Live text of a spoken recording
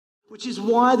Which is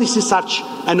why this is such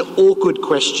an awkward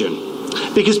question.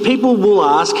 Because people will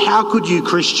ask, how could you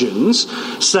Christians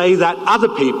say that other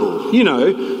people,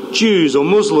 Jews or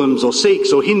Muslims or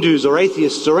Sikhs or Hindus or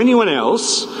atheists or anyone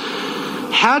else,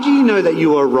 how do you know that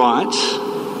you are right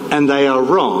and they are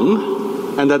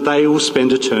wrong and that they will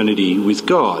spend eternity with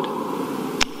God?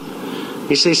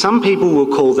 You see, some people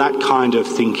will call that kind of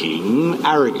thinking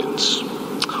arrogant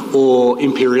or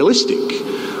imperialistic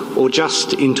or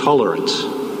just intolerant.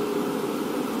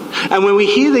 And when we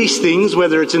hear these things,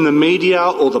 whether it's in the media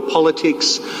or the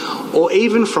politics or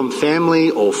even from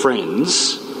family or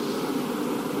friends,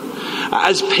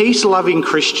 as peace-loving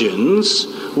Christians,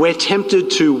 we're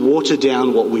tempted to water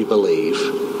down what we believe,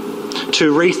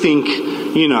 to rethink,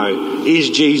 is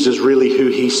Jesus really who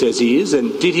he says he is?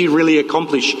 And did he really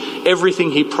accomplish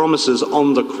everything he promises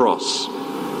on the cross?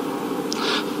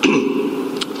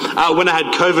 When I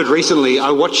had COVID recently,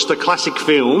 I watched the classic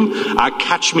film,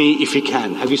 Catch Me If You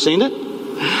Can. Have you seen it?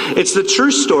 It's the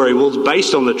true story, it's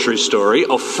based on the true story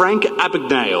of Frank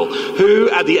Abagnale, who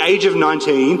at the age of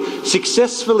 19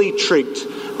 successfully conned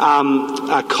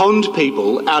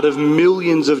people out of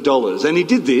millions of dollars. And he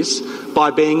did this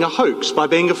by being a hoax, by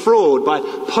being a fraud, by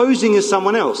posing as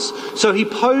someone else. So he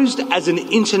posed as an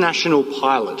international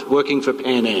pilot working for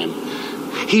Pan Am.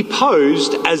 He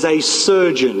posed as a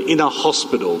surgeon in a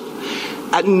hospital.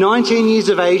 At 19 years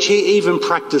of age, he even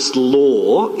practiced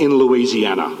law in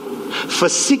Louisiana. For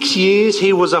 6 years,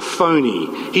 he was a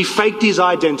phony. He faked his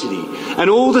identity. And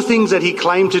all the things that he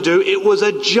claimed to do, it was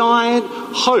a giant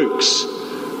hoax,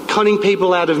 conning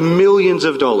people out of millions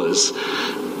of dollars.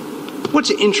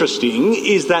 What's interesting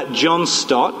is that John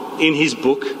Stott, in his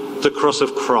book, The Cross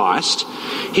of Christ,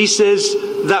 he says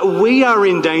that we are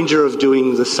in danger of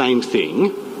doing the same thing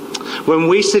when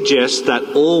we suggest that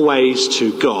all ways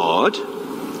to God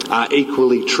are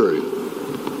equally true.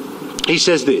 He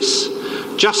says this: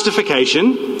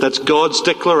 justification, that's God's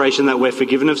declaration that we're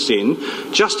forgiven of sin,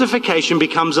 justification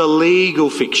becomes a legal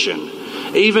fiction,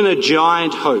 even a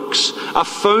giant hoax, a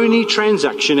phony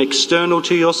transaction external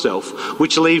to yourself,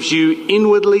 which leaves you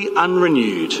inwardly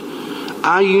unrenewed.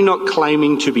 Are you not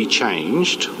claiming to be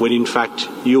changed when in fact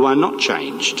you are not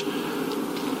changed?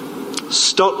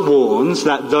 Stott warns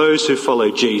that those who follow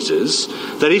Jesus,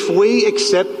 that if we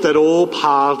accept that all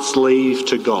paths lead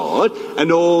to God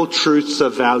and all truths are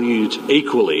valued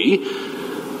equally,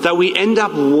 that we end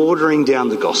up watering down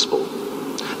the gospel,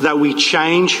 that we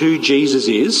change who Jesus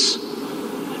is,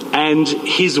 and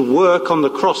his work on the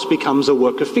cross becomes a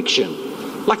work of fiction.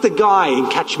 Like the guy in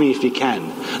Catch Me If You Can,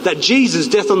 that Jesus'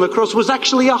 death on the cross was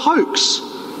actually a hoax,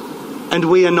 and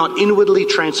we are not inwardly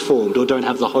transformed or don't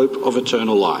have the hope of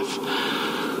eternal life.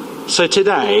 So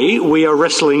today we are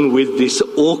wrestling with this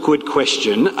awkward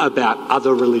question about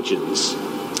other religions.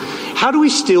 How do we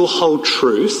still hold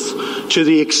truth to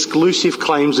the exclusive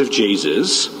claims of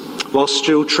Jesus while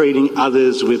still treating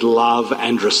others with love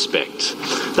and respect?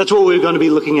 That's what we're going to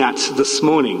be looking at this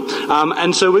morning.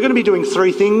 And so we're going to be doing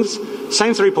three things.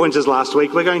 Same 3 points as last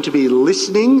week. We're going to be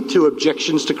listening to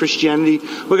objections to Christianity.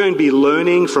 We're going to be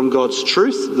learning from God's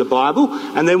truth, the Bible,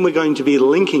 and then we're going to be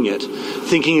linking it,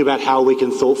 thinking about how we can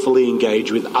thoughtfully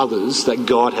engage with others that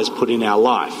God has put in our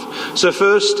life. So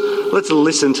first, let's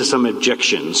listen to some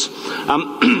objections.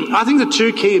 I think the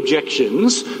two key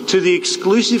objections to the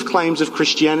exclusive claims of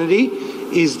Christianity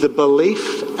is the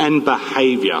belief and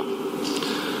behaviour.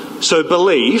 So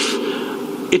belief,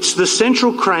 it's the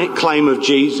central claim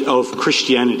of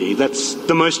Christianity that's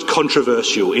the most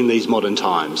controversial in these modern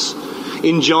times.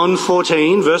 In John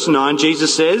 14, verse 9,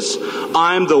 Jesus says,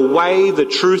 "I am the way, the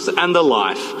truth, and the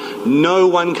life. No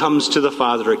one comes to the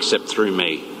Father except through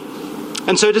me."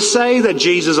 And so to say that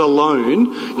Jesus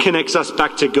alone connects us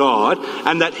back to God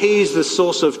and that he is the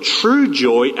source of true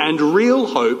joy and real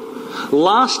hope,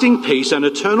 lasting peace and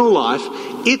eternal life,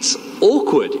 it's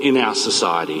awkward in our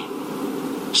society.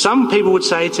 Some people would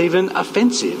say it's even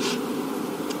offensive.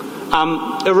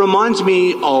 It reminds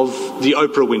me of the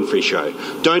Oprah Winfrey Show.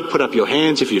 Don't put up your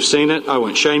hands if you've seen it. I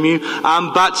won't shame you.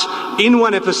 But in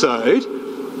one episode,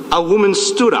 a woman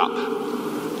stood up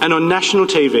and on national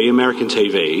TV, American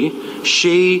TV,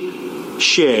 she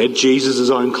shared Jesus'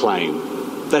 own claim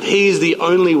that he is the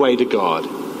only way to God.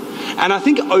 And I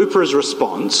think Oprah's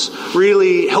response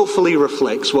really helpfully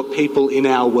reflects what people in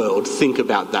our world think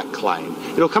about that claim.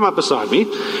 It'll come up beside me.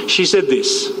 She said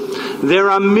this: "There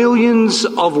are millions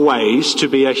of ways to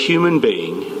be a human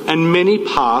being and many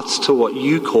paths to what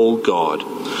you call God.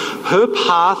 Her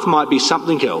path might be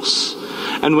something else.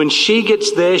 And when she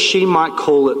gets there, she might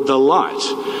call it the light.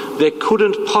 There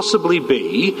couldn't possibly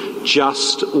be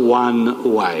just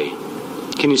one way."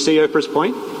 Can you see Oprah's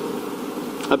point?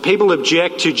 People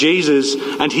object to Jesus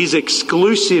and his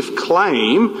exclusive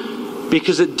claim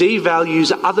because it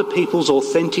devalues other people's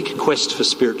authentic quest for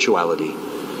spirituality.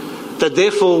 That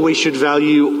therefore we should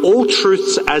value all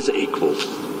truths as equal.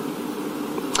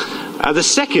 The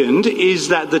second is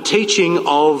that the teaching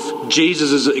of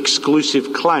Jesus'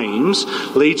 exclusive claims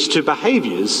leads to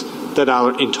behaviours that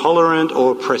are intolerant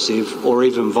or oppressive or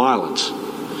even violent.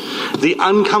 The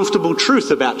uncomfortable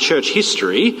truth about church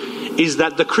history is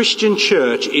that the Christian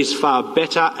church is far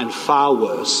better and far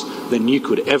worse than you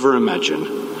could ever imagine.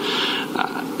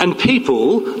 And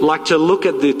people like to look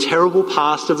at the terrible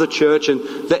past of the church and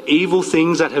the evil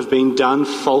things that have been done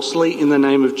falsely in the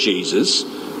name of Jesus,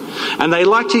 and they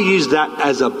like to use that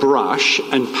as a brush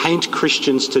and paint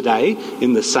Christians today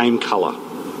in the same colour.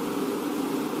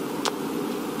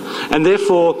 And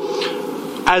therefore,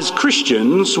 as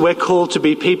Christians, we're called to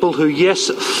be people who, yes,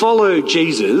 follow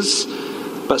Jesus,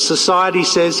 but society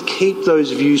says keep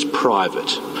those views private.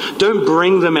 Don't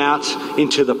bring them out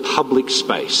into the public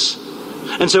space.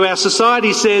 And so our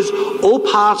society says all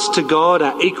paths to God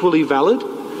are equally valid,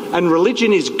 and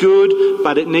religion is good,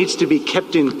 but it needs to be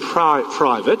kept in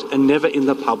private and never in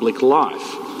the public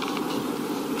life.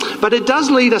 But it does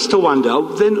lead us to wonder,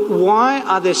 then why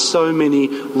are there so many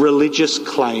religious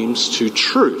claims to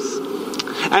truth?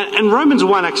 And Romans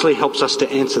 1 actually helps us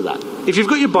to answer that. If you've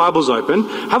got your Bibles open,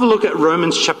 have a look at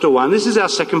Romans chapter 1. This is our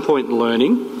second point in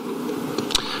learning.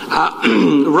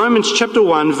 Romans chapter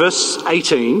 1, verse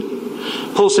 18.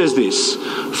 Paul says this: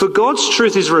 "For God's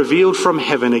truth is revealed from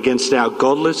heaven against our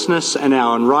godlessness and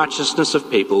our unrighteousness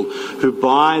of people who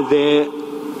by their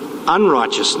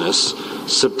unrighteousness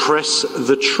suppress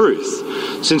the truth,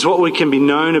 since what we can be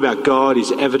known about God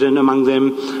is evident among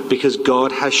them because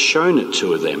God has shown it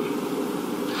to them."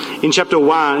 In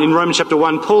Romans chapter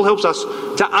 1, Paul helps us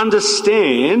to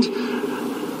understand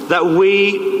that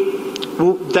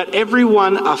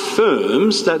everyone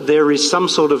affirms that there is some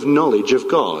sort of knowledge of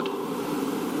God.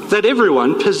 That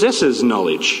everyone possesses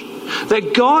knowledge.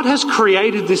 That God has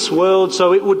created this world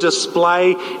so it would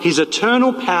display his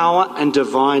eternal power and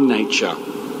divine nature.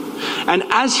 And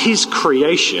as his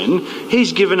creation,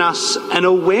 he's given us an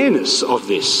awareness of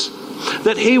this.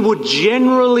 That he would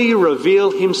generally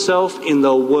reveal himself in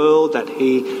the world that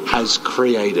he has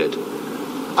created.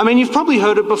 I mean, you've probably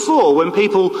heard it before when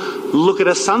people look at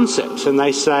a sunset and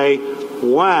they say,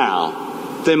 wow,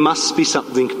 there must be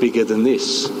something bigger than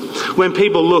this. When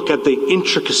people look at the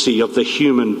intricacy of the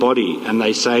human body and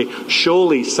they say,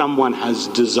 surely someone has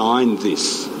designed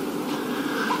this.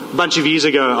 A bunch of years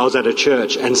ago, I was at a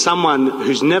church and someone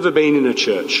who's never been in a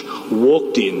church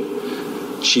walked in.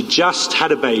 She just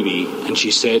had a baby and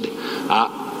she said,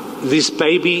 this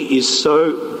baby is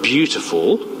so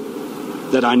beautiful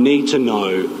that I need to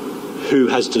know who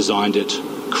has designed it,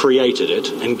 created it,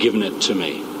 and given it to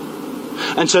me.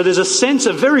 And so there's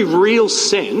a very real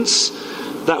sense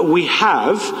that we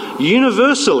have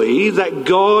universally that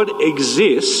God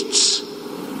exists,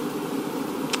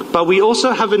 but we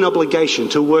also have an obligation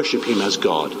to worship him as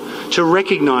God, to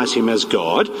recognise him as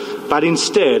God, but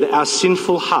instead our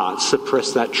sinful hearts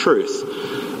suppress that truth.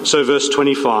 So verse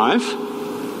 25,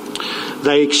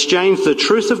 "They exchange the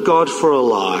truth of God for a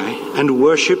lie and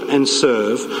worship and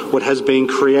serve what has been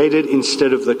created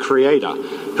instead of the Creator,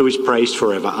 who is praised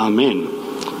forever. Amen."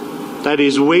 That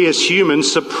is, we as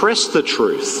humans suppress the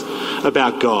truth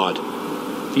about God.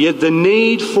 Yet the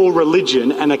need for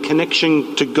religion and a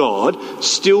connection to God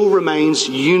still remains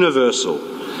universal.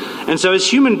 And so as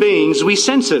human beings, we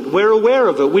sense it, we're aware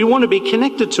of it, we want to be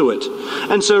connected to it.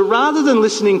 And so rather than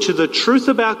listening to the truth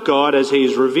about God as he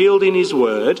is revealed in his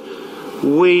word,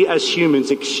 we as humans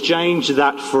exchange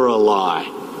that for a lie.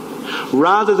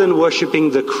 Rather than worshipping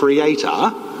the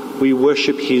Creator, we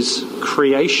worship his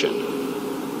creation.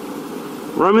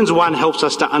 Romans 1 helps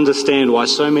us to understand why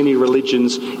so many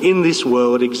religions in this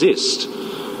world exist.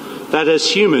 That as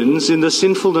humans, in the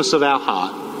sinfulness of our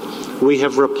heart, we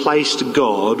have replaced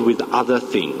God with other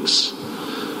things.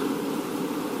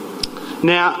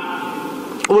 Now,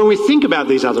 when we think about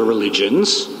these other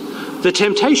religions, the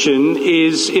temptation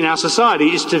is in our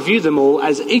society is to view them all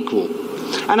as equal.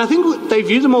 And I think they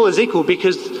view them all as equal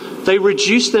because they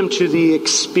reduce them to the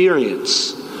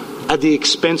experience at the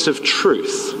expense of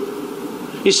truth.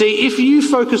 You see, if you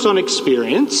focus on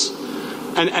experience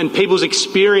and people's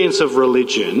experience of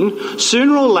religion,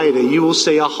 sooner or later you will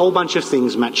see a whole bunch of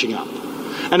things matching up.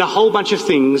 And a whole bunch of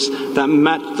things that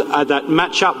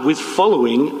match up with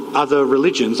following other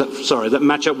religions, that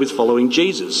match up with following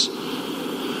Jesus.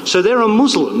 So there are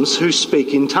Muslims who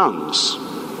speak in tongues.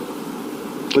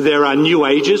 There are New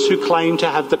Agers who claim to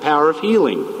have the power of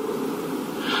healing.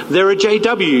 There are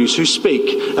JWs who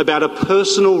speak about a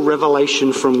personal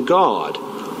revelation from God.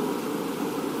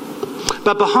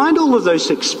 But behind all of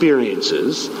those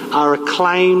experiences are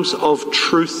claims of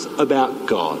truth about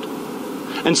God.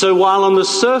 And so while on the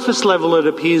surface level it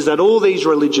appears that all these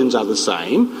religions are the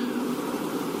same,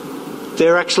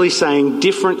 they're actually saying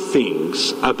different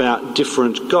things about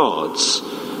different gods.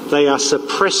 They are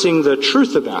suppressing the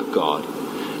truth about God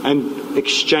and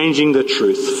exchanging the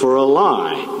truth for a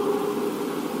lie.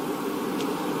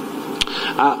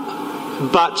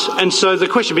 And so the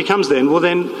question becomes then,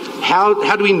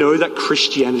 how do we know that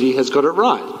Christianity has got it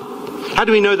right? How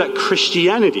do we know that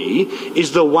Christianity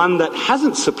is the one that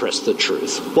hasn't suppressed the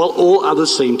truth, while all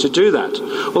others seem to do that?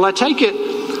 Well, I take it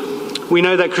we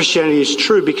know that Christianity is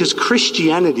true because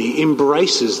Christianity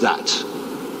embraces that.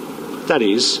 That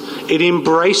is, it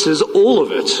embraces all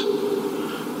of it.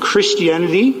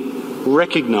 Christianity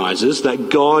recognises that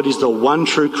God is the one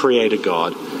true creator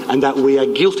God and that we are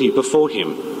guilty before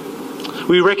him.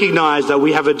 We recognise that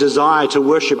we have a desire to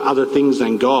worship other things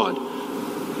than God.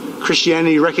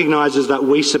 Christianity recognises that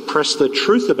we suppress the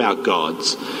truth about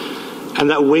gods and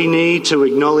that we need to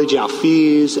acknowledge our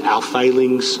fears, our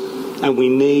failings, and we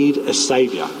need a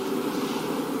saviour.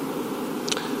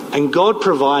 And God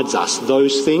provides us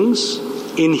those things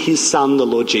in his Son, the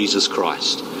Lord Jesus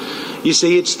Christ. You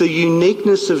see, it's the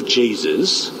uniqueness of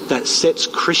Jesus that sets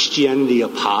Christianity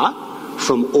apart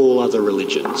from all other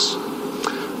religions.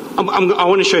 I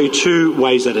want to show you two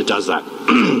ways that it does that.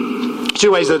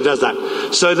 Two ways that it does that.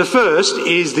 So the first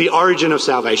is the origin of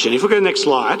salvation. If we go to the next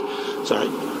slide. Sorry.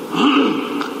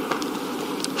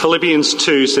 Philippians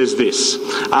 2 says this.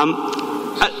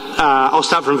 I'll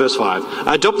start from verse 5.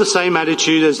 Adopt the same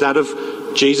attitude as that of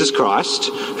Jesus Christ,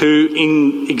 who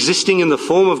in existing in the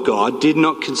form of God did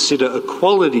not consider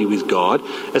equality with God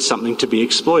as something to be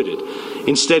exploited.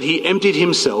 Instead, he emptied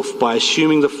himself by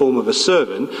assuming the form of a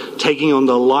servant, taking on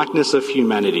the likeness of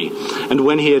humanity. And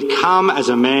when he had come as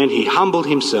a man, he humbled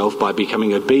himself by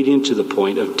becoming obedient to the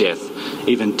point of death,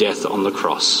 even death on the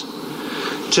cross.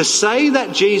 To say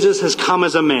that Jesus has come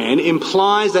as a man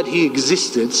implies that he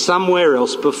existed somewhere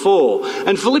else before.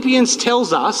 And Philippians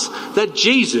tells us that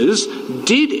Jesus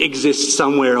did exist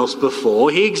somewhere else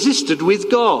before. He existed with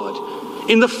God,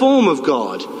 in the form of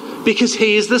God, because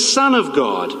he is the Son of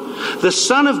God. The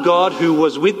Son of God who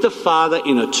was with the Father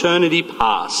in eternity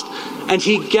past. And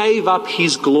he gave up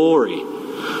his glory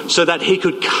so that he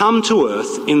could come to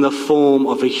earth in the form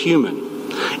of a human.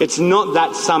 It's not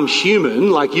that some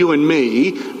human, like you and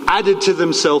me, added to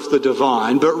themselves the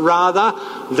divine, but rather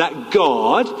that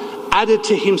God added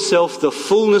to himself the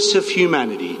fullness of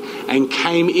humanity and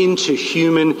came into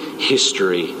human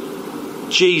history.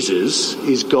 Jesus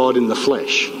is God in the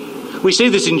flesh. We see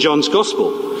this in John's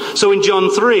Gospel. So in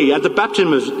John 3, at the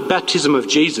baptism of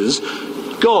Jesus,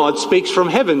 God speaks from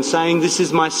heaven saying, "This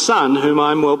is my Son whom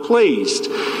I am well pleased."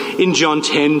 In John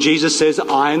 10, Jesus says,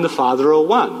 "I and the Father are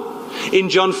one." In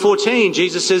John 14,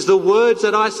 Jesus says, "The words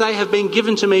that I say have been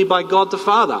given to me by God the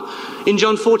Father." In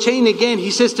John 14 again,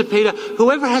 he says to Peter,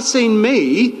 "Whoever has seen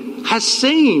me has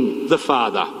seen the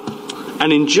Father."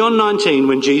 And in John 19,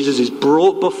 when Jesus is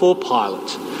brought before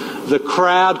Pilate, the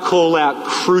crowd call out,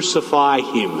 "Crucify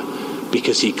him,"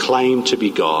 because he claimed to be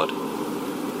God.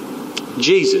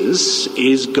 Jesus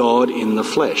is God in the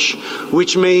flesh,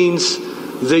 which means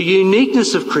the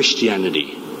uniqueness of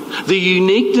Christianity, the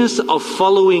uniqueness of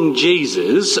following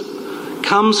Jesus,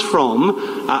 comes from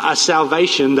a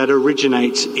salvation that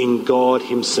originates in God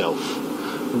himself.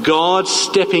 God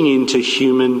stepping into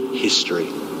human history.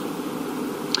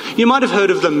 You might have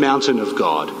heard of the mountain of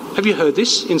God. Have you heard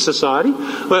this in society?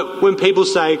 Well, when people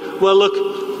say, well, look,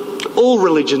 all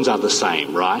religions are the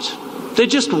same, right? They're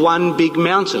just one big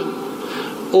mountain.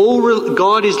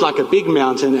 God is like a big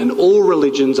mountain and all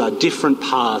religions are different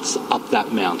paths up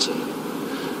that mountain.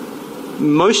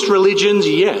 Most religions,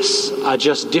 yes, are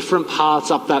just different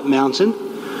paths up that mountain.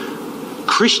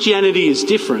 Christianity is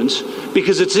different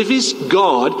because it's as if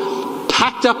God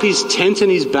packed up his tent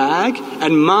and his bag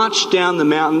and marched down the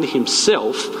mountain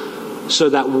himself so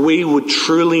that we would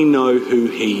truly know who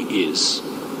he is.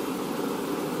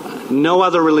 No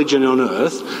other religion on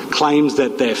earth claims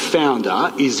that their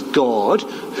founder is God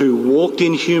who walked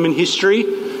in human history,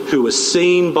 who was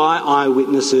seen by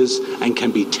eyewitnesses and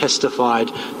can be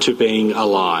testified to being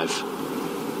alive.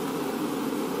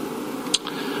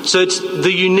 So it's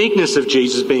the uniqueness of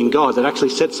Jesus being God that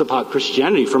actually sets apart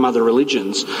Christianity from other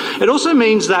religions. It also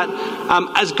means that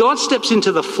as God steps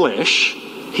into the flesh,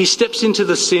 he steps into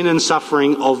the sin and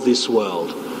suffering of this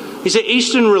world. You see,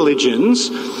 Eastern religions,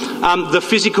 the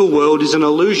physical world is an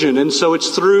illusion, and so it's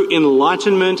through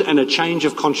enlightenment and a change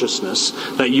of consciousness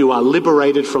that you are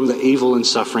liberated from the evil and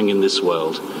suffering in this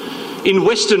world. In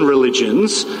Western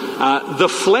religions, the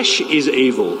flesh is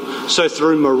evil. So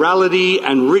through morality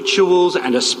and rituals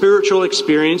and a spiritual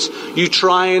experience, you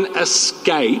try and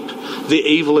escape the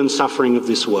evil and suffering of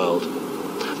this world.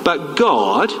 But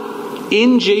God,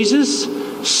 in Jesus,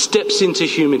 steps into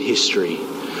human history.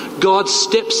 God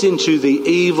steps into the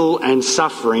evil and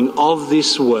suffering of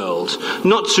this world,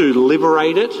 not to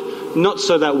liberate it, not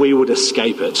so that we would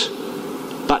escape it,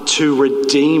 but to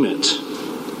redeem it.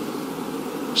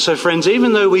 So friends,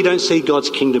 even though we don't see God's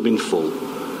kingdom in full,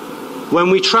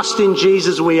 when we trust in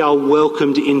Jesus, we are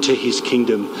welcomed into his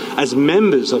kingdom as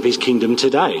members of his kingdom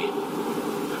today.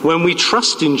 When we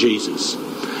trust in Jesus,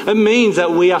 it means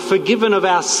that we are forgiven of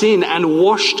our sin and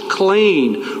washed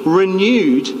clean,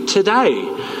 renewed today.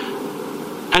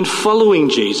 And following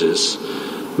Jesus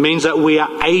means that we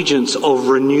are agents of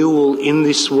renewal in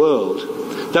this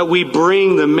world, that we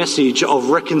bring the message of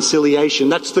reconciliation,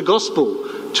 that's the gospel,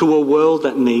 to a world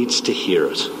that needs to hear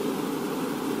it.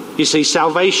 You see,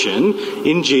 salvation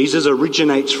in Jesus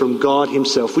originates from God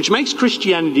himself, which makes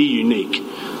Christianity unique.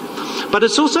 But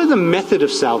it's also the method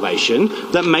of salvation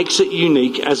that makes it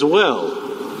unique as well.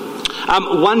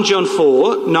 1 John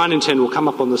 4, 9 and 10 will come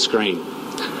up on the screen.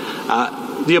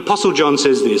 The Apostle John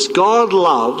says this: God's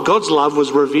love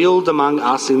was revealed among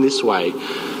us in this way,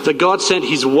 that God sent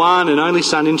his one and only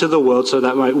Son into the world so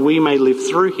that we may live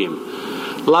through him.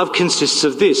 Love consists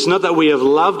of this, not that we have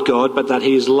loved God, but that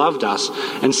he has loved us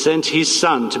and sent his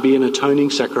Son to be an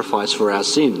atoning sacrifice for our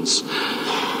sins.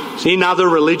 In other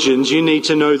religions, you need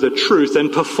to know the truth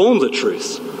and perform the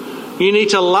truth. You need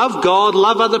to love God,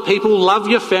 love other people, love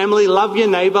your family, love your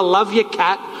neighbour, love your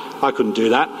cat. I couldn't do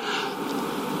that.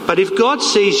 But if God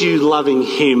sees you loving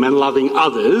him and loving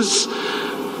others,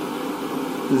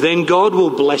 then God will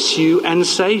bless you and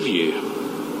save you.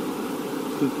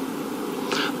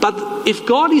 But if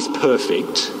God is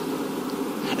perfect,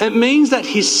 it means that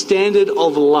his standard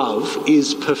of love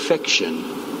is perfection.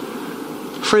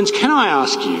 Friends, can I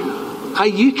ask you, are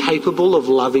you capable of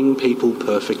loving people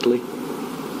perfectly?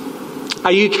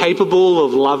 Are you capable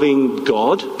of loving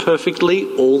God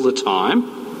perfectly all the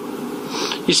time?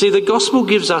 You see, the gospel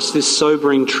gives us this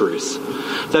sobering truth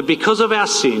that because of our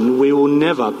sin, we will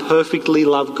never perfectly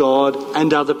love God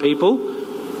and other people,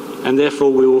 and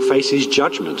therefore we will face his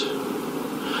judgment.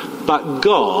 But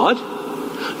God,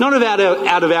 not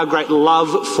out of our great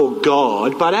love for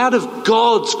God, but out of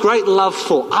God's great love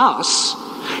for us,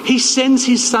 he sends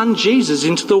his Son Jesus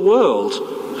into the world,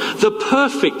 the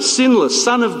perfect, sinless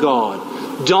Son of God,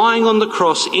 dying on the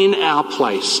cross in our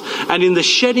place. And in the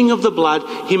shedding of the blood,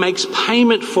 he makes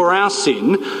payment for our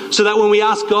sin, so that when we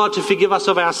ask God to forgive us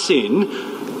of our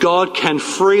sin, God can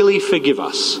freely forgive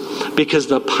us, because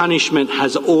the punishment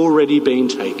has already been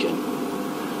taken.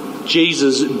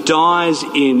 Jesus dies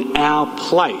in our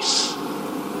place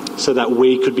so that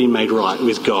we could be made right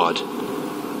with God.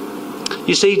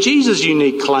 You see, Jesus'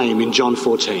 unique claim in John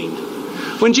 14,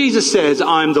 when Jesus says,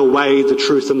 I'm the way, the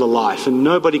truth and the life, and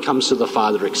nobody comes to the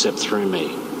Father except through me,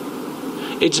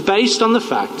 it's based on the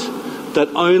fact that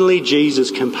only Jesus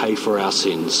can pay for our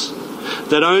sins,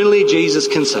 that only Jesus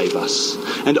can save us,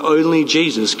 and only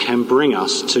Jesus can bring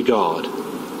us to God.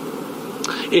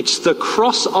 It's the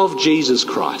cross of Jesus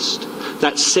Christ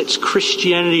that sets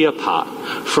Christianity apart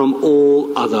from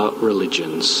all other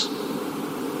religions.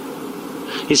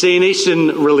 You see, in Eastern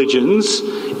religions,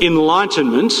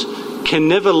 enlightenment can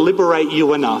never liberate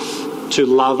you enough to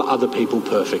love other people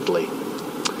perfectly.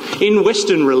 In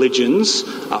Western religions,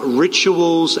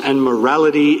 rituals and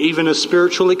morality, even a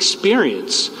spiritual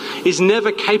experience, is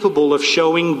never capable of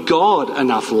showing God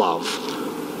enough love.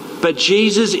 But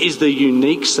Jesus is the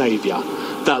unique Saviour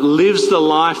that lives the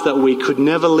life that we could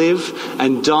never live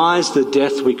and dies the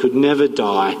death we could never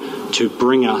die to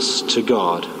bring us to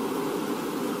God.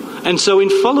 And so in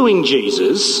following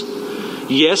Jesus,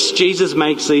 yes, Jesus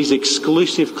makes these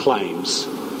exclusive claims,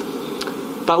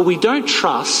 but we don't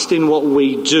trust in what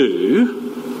we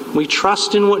do, we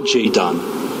trust in what Jesus has done,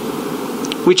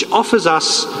 which offers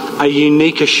us a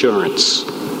unique assurance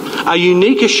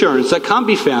that can't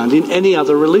be found in any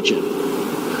other religion.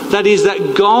 That is,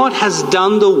 that God has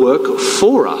done the work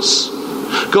for us.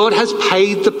 God has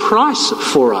paid the price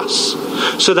for us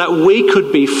so that we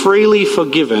could be freely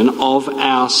forgiven of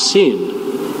our sin.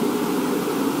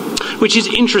 Which is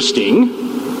interesting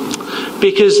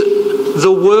because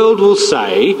the world will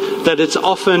say that it's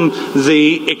often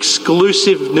the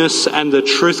exclusiveness and the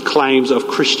truth claims of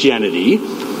Christianity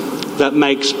that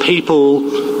makes people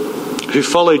who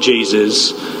follow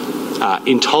Jesus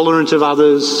intolerant of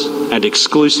others, and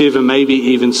exclusive, and maybe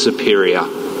even superior.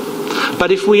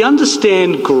 But if we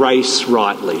understand grace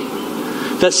rightly,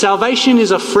 that salvation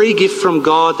is a free gift from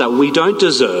God that we don't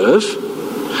deserve,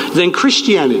 then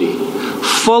Christianity,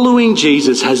 following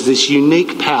Jesus, has this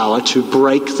unique power to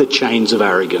break the chains of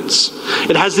arrogance.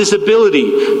 It has this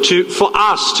ability for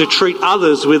us to treat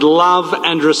others with love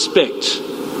and respect.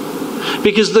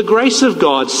 Because the grace of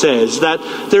God says that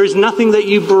there is nothing that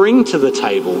you bring to the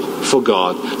table for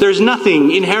God. There is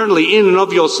nothing inherently in and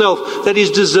of yourself that is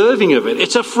deserving of it.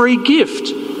 It's a free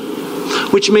gift.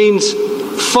 Which means,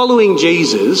 following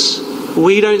Jesus,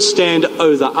 we don't stand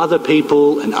over other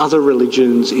people and other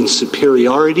religions in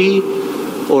superiority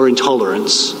or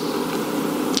intolerance.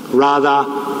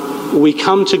 Rather, we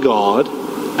come to God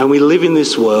and we live in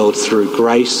this world through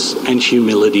grace and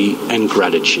humility and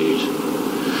gratitude.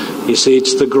 You see,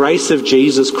 it's the grace of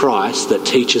Jesus Christ that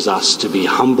teaches us to be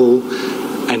humble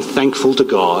and thankful to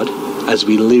God as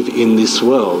we live in this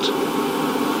world.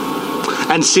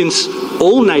 And since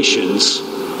all nations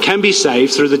can be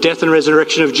saved through the death and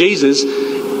resurrection of Jesus,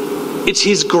 it's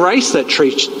his grace that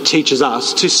teaches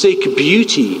us to seek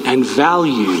beauty and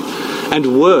value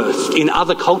and worth in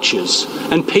other cultures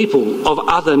and people of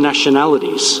other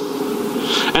nationalities.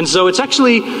 And so it's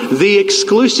actually the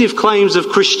exclusive claims of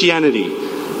Christianity.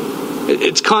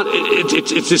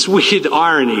 It's this weird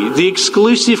irony. The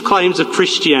exclusive claims of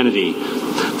Christianity,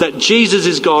 that Jesus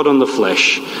is God on the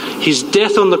flesh, his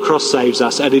death on the cross saves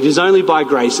us, and it is only by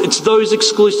grace. It's those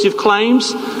exclusive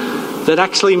claims that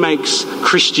actually makes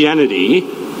Christianity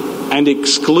an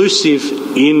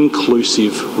exclusive,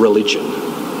 inclusive religion.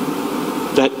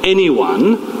 That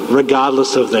anyone,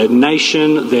 regardless of their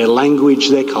nation, their language,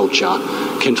 their culture,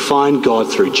 can find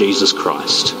God through Jesus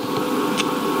Christ.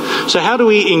 So how do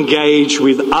we engage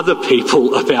with other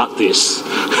people about this?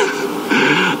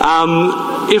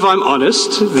 If I'm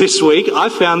honest, this week I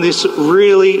found this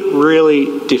really,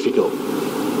 really difficult.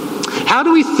 How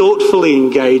do we thoughtfully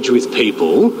engage with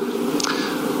people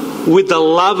with the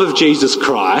love of Jesus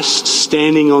Christ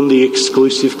standing on the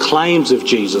exclusive claims of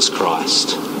Jesus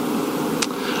Christ?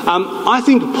 I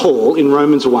think Paul in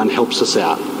Romans 1 helps us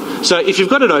out. So if you've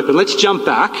got it open, let's jump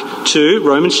back to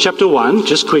Romans chapter 1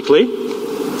 just quickly.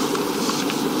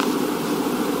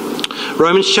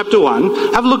 Romans chapter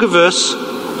 1, have a look at verse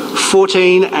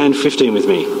 14 and 15 with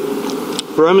me.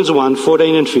 Romans 1,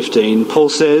 14 and 15, Paul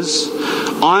says,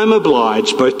 I am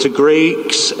obliged both to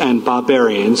Greeks and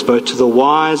barbarians, both to the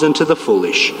wise and to the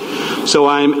foolish. So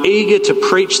I am eager to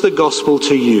preach the gospel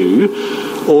to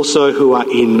you also who are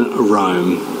in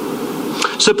Rome.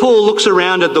 So Paul looks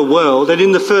around at the world, and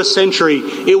in the first century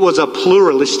it was a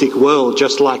pluralistic world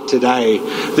just like today.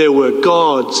 There were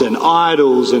gods and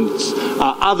idols and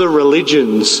other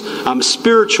religions,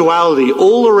 spirituality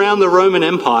all around the Roman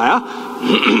Empire.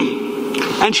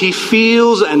 And he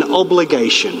feels an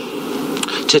obligation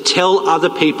to tell other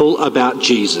people about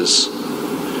Jesus.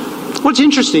 What's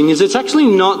interesting is it's actually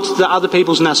not the other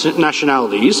people's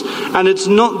nationalities, and it's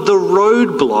not the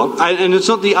roadblock, and it's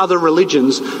not the other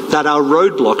religions that are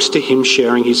roadblocks to him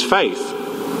sharing his faith.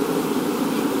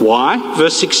 Why?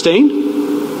 Verse 16.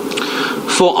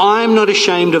 For I am not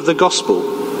ashamed of the gospel,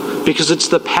 because it's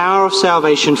the power of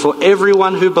salvation for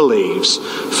everyone who believes,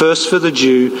 first for the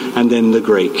Jew and then the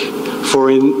Greek. For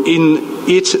in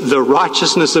it the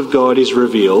righteousness of God is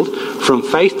revealed from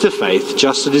faith to faith,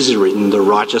 just as it is written, the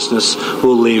righteousness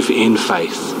will live in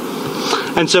faith.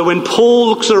 And so when Paul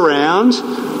looks around,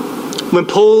 when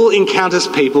Paul encounters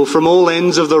people from all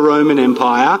ends of the Roman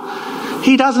Empire,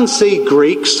 he doesn't see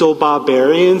Greeks or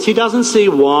barbarians, he doesn't see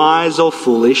wise or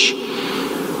foolish.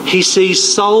 He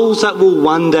sees souls that will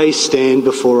one day stand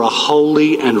before a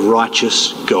holy and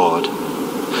righteous God.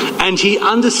 And he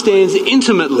understands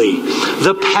intimately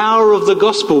the power of the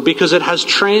gospel because it has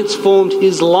transformed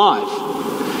his life.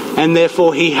 And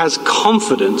therefore he has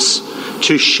confidence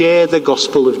to share the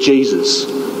gospel of Jesus.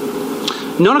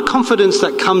 Not a confidence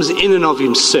that comes in and of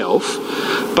himself,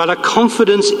 but a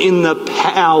confidence in the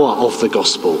power of the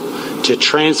gospel to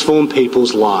transform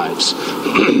people's lives.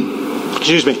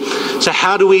 Excuse me. So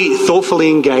how do we thoughtfully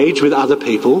engage with other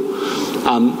people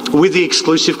with the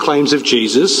exclusive claims of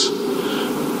Jesus?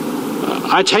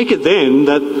 I take it then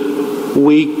that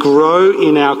we grow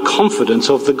in our confidence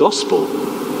of the gospel,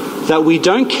 that we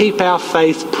don't keep our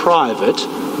faith private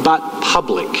but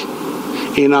public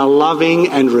in a loving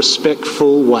and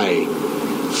respectful way,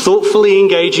 thoughtfully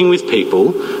engaging with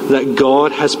people that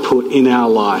God has put in our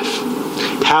life.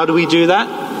 How do we do that?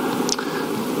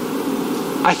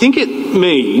 I think it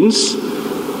means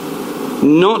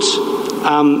not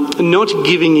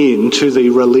giving in to the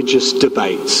religious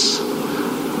debates.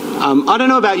 I don't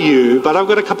know about you, but I've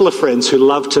got a couple of friends who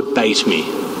love to bait me.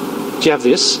 Do you have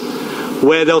this?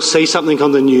 Where they'll see something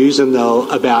on the news and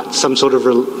about some sort of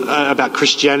about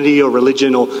Christianity or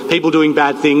religion or people doing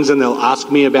bad things, and they'll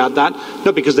ask me about that,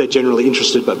 not because they're generally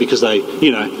interested, but because they,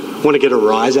 want to get a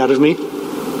rise out of me.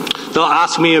 They'll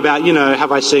ask me about,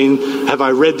 have I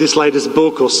read this latest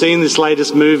book or seen this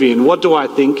latest movie, and what do I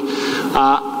think?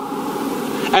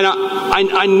 And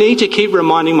I need to keep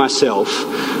reminding myself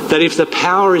that if the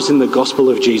power is in the gospel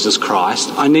of Jesus Christ,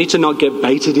 I need to not get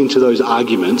baited into those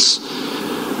arguments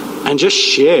and just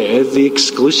share the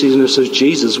exclusiveness of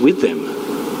Jesus with them.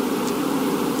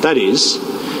 That is,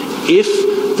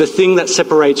 if the thing that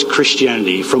separates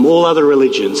Christianity from all other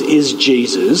religions is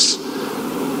Jesus,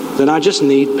 then I just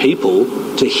need people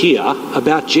to hear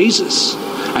about Jesus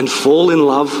and fall in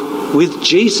love with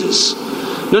Jesus.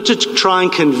 Not to try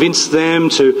and convince them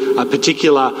to a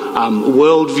particular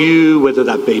worldview, whether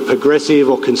that be progressive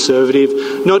or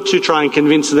conservative. Not to try and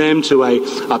convince them to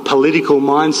a political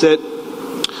mindset,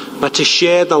 but to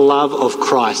share the love of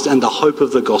Christ and the hope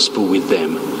of the gospel with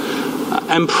them.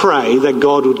 And pray that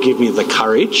God would give me the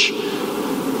courage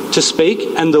to speak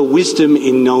and the wisdom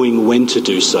in knowing when to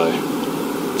do so.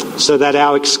 So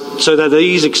that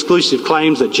these exclusive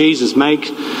claims that Jesus makes,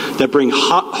 that bring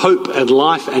hope and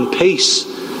life and peace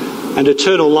and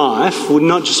eternal life, would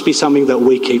not just be something that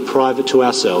we keep private to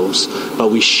ourselves,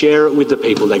 but we share it with the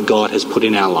people that God has put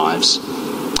in our lives.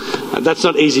 That's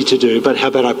not easy to do, but how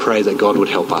about I pray that God would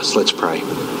help us? Let's pray.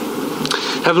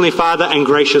 Heavenly Father and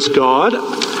gracious God,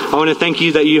 I want to thank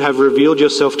you that you have revealed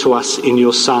yourself to us in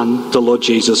your Son, the Lord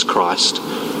Jesus Christ.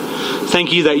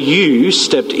 Thank you that you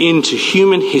stepped into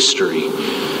human history,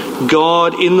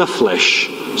 God in the flesh,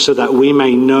 so that we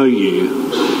may know you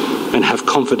and have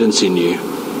confidence in you.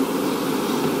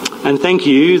 And thank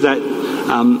you that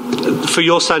for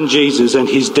your Son Jesus and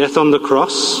his death on the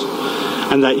cross,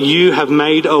 and that you have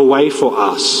made a way for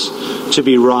us to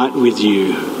be right with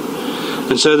you.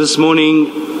 And so this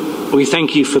morning, we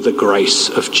thank you for the grace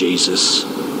of Jesus.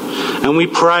 And we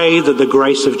pray that the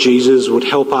grace of Jesus would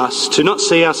help us to not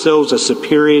see ourselves as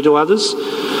superior to others,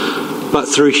 but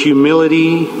through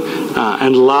humility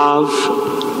and love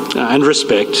and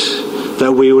respect,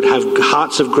 that we would have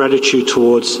hearts of gratitude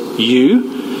towards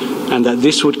you, and that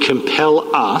this would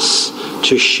compel us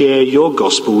to share your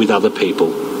gospel with other people.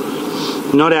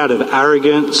 Not out of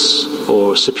arrogance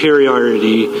or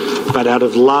superiority, but out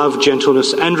of love,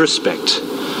 gentleness and respect,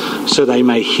 so they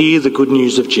may hear the good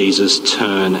news of Jesus,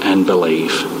 turn and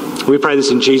believe. We pray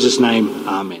this in Jesus' name.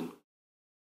 Amen.